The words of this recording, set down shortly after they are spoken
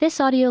This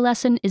audio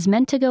lesson is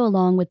meant to go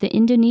along with the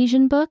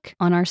Indonesian book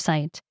on our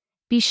site.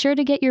 Be sure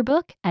to get your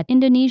book at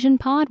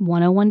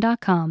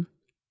indonesianpod101.com.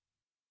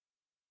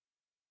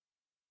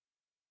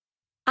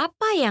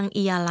 Apa yang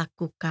ia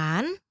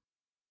lakukan?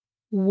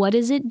 What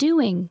is it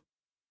doing?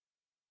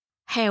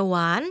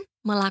 Hewan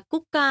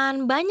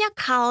melakukan banyak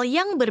hal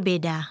yang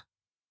berbeda.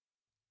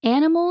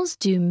 Animals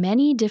do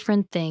many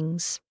different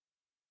things.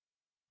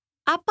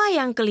 Apa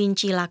yang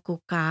kelinci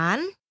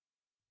lakukan?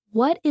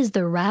 What is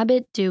the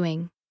rabbit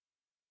doing?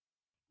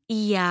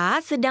 Ia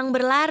sedang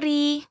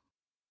berlari.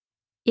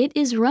 It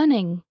is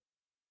running.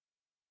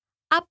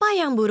 Apa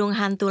yang burung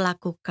hantu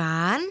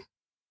lakukan?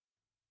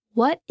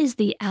 What is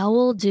the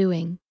owl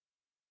doing?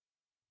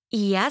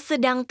 Ia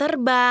sedang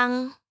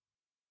terbang.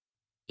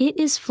 It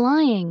is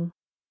flying.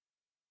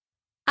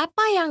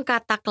 Apa yang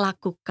katak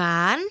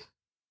lakukan?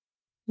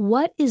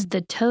 What is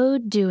the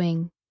toad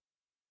doing?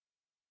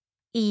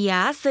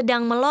 Ia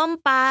sedang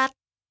melompat.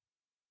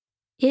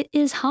 It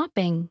is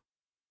hopping.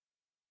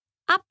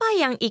 Apa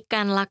yang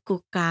ikan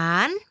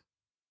lakukan?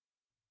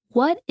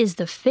 What is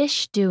the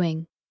fish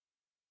doing?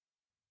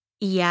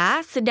 Ia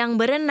sedang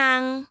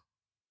berenang.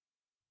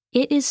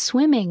 It is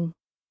swimming.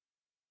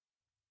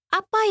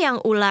 Apa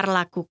yang ular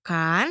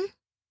lakukan?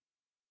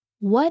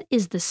 What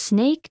is the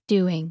snake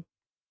doing?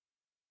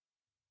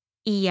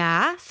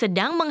 Ia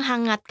sedang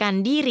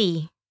menghangatkan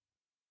diri.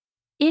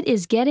 It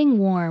is getting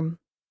warm.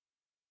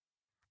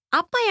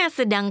 Apa yang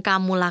sedang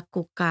kamu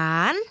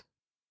lakukan?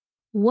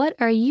 What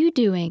are you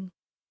doing?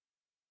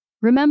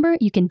 Remember,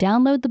 you can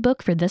download the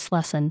book for this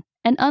lesson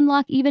and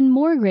unlock even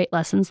more great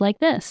lessons like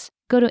this.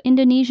 Go to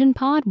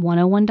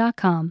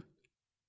indonesianpod101.com.